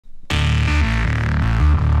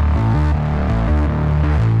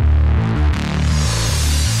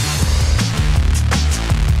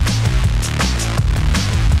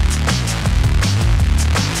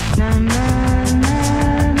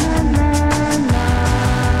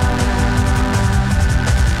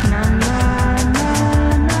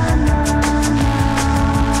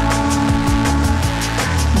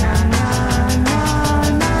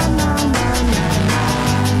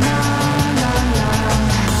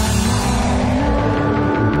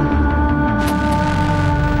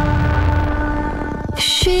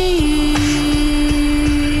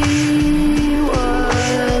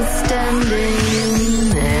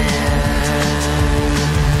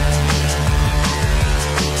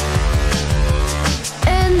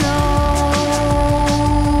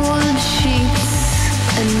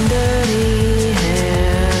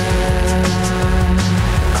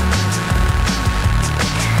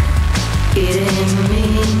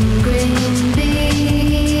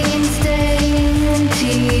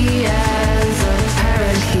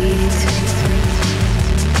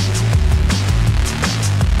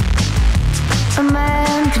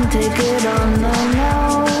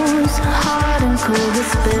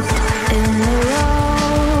spit in the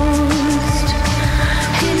roast.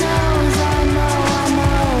 He knows I know, I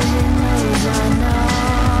know, he knows I know.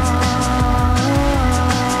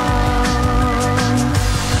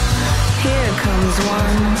 Here comes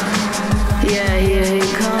one, yeah, here he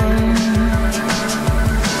comes,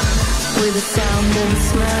 with the sound and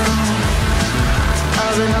smell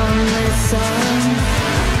of an only son,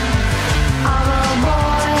 of a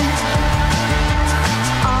boy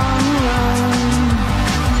on the run.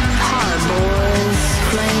 Hard boys,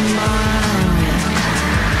 flame mine,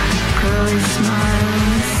 curly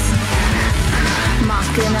smiles,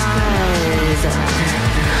 mocking eyes. I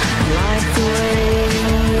like the way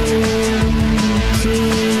you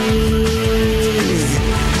tease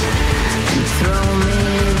and throw me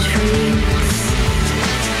treats.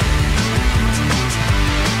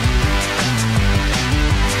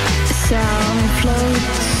 Sound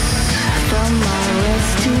floats from my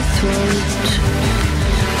rusty throat.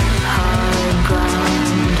 Hard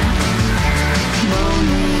ground,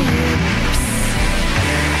 bony hips,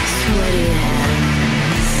 sweaty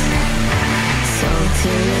hands,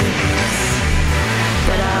 salty lips.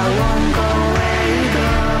 But I won't go where you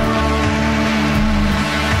go.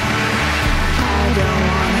 I don't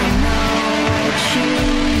wanna know what you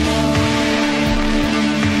know.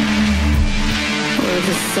 Where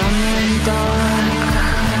the sun went dark,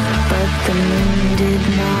 but the moon did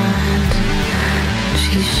not.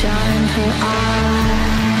 She shined her eye,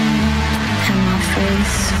 and my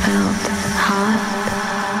face felt hot.